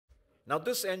Now,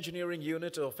 this engineering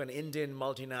unit of an Indian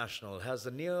multinational has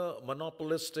a near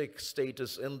monopolistic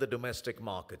status in the domestic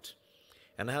market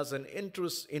and has an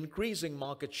increasing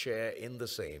market share in the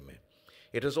same.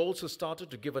 It has also started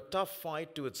to give a tough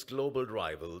fight to its global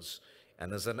rivals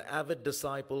and is an avid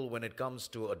disciple when it comes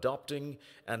to adopting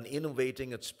and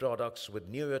innovating its products with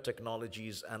newer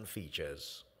technologies and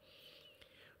features.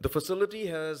 The facility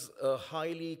has a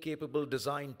highly capable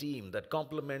design team that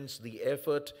complements the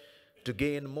effort to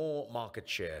gain more market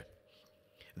share.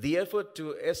 The effort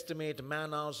to estimate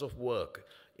man-hours of work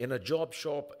in a job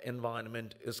shop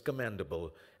environment is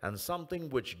commendable and something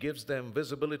which gives them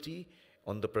visibility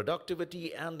on the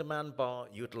productivity and manpower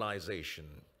utilization.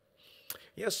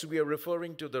 Yes, we are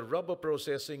referring to the rubber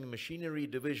processing machinery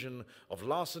division of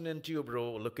Larsen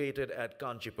Toubro located at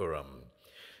Kanchipuram.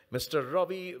 Mr.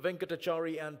 Ravi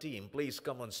Venkatachari and team, please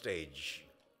come on stage.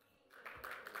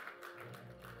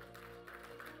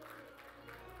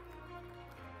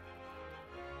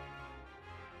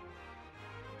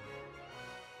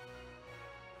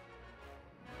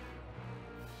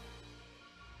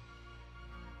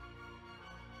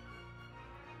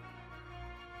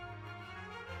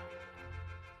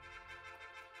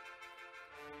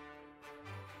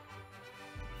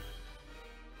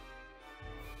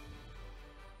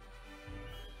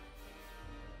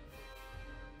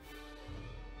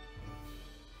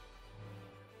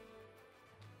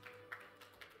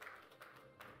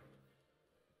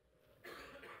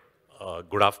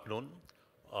 Good afternoon.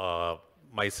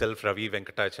 Myself, Ravi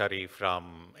Venkatachari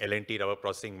from L&T Rubber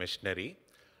Processing Machinery.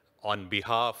 On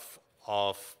behalf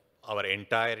of our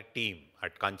entire team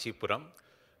at Kanchipuram,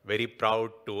 very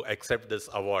proud to accept this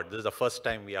award. This is the first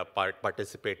time we are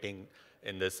participating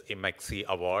in this IMexI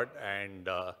award, and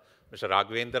Mr.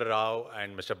 Raghavendra Rao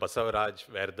and Mr. Basavaraj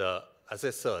were the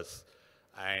assessors,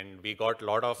 and we got a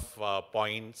lot of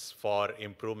points for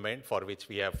improvement, for which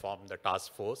we have formed the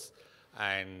task force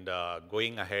and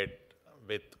going ahead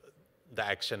with the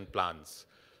action plans.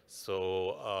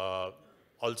 So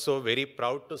also very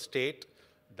proud to state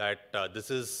that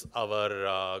this is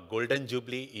our golden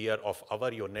jubilee year of our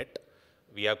unit.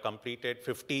 We have completed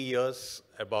 50 years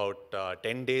about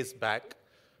 10 days back.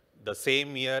 The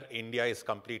same year, India is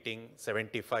completing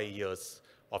 75 years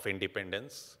of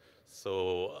independence.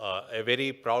 So a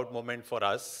very proud moment for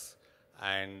us.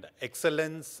 And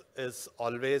excellence is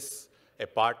always a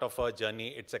part of our journey.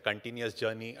 It's a continuous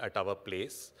journey at our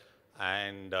place.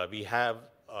 And we have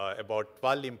about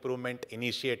 12 improvement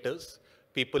initiatives,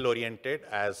 people-oriented,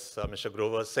 as Mr.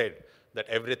 Grover said, that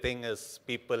everything is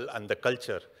people and the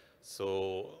culture.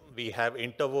 So we have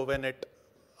interwoven it,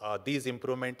 these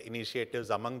improvement initiatives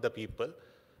among the people,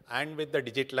 and with the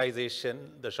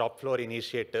digitalization, the shop floor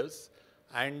initiatives,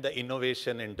 and the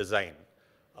innovation in design.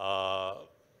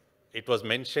 It was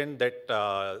mentioned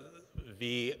that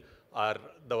we are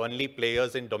the only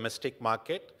players in domestic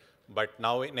market, but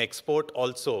now in export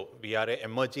also, we are an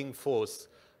emerging force.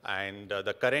 And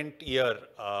the current year,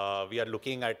 we are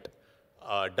looking at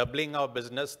doubling our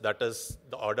business. That is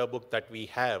the order book that we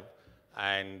have,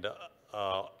 and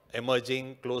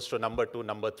emerging close to number 2,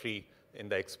 number 3 in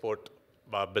the export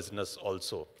business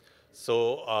also.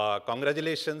 So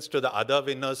congratulations to the other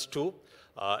winners too.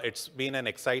 It's been an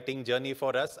exciting journey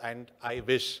for us, and I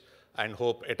wish and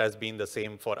hope it has been the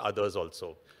same for others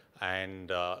also. And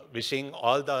wishing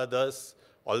all the others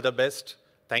all the best.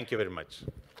 Thank you very much.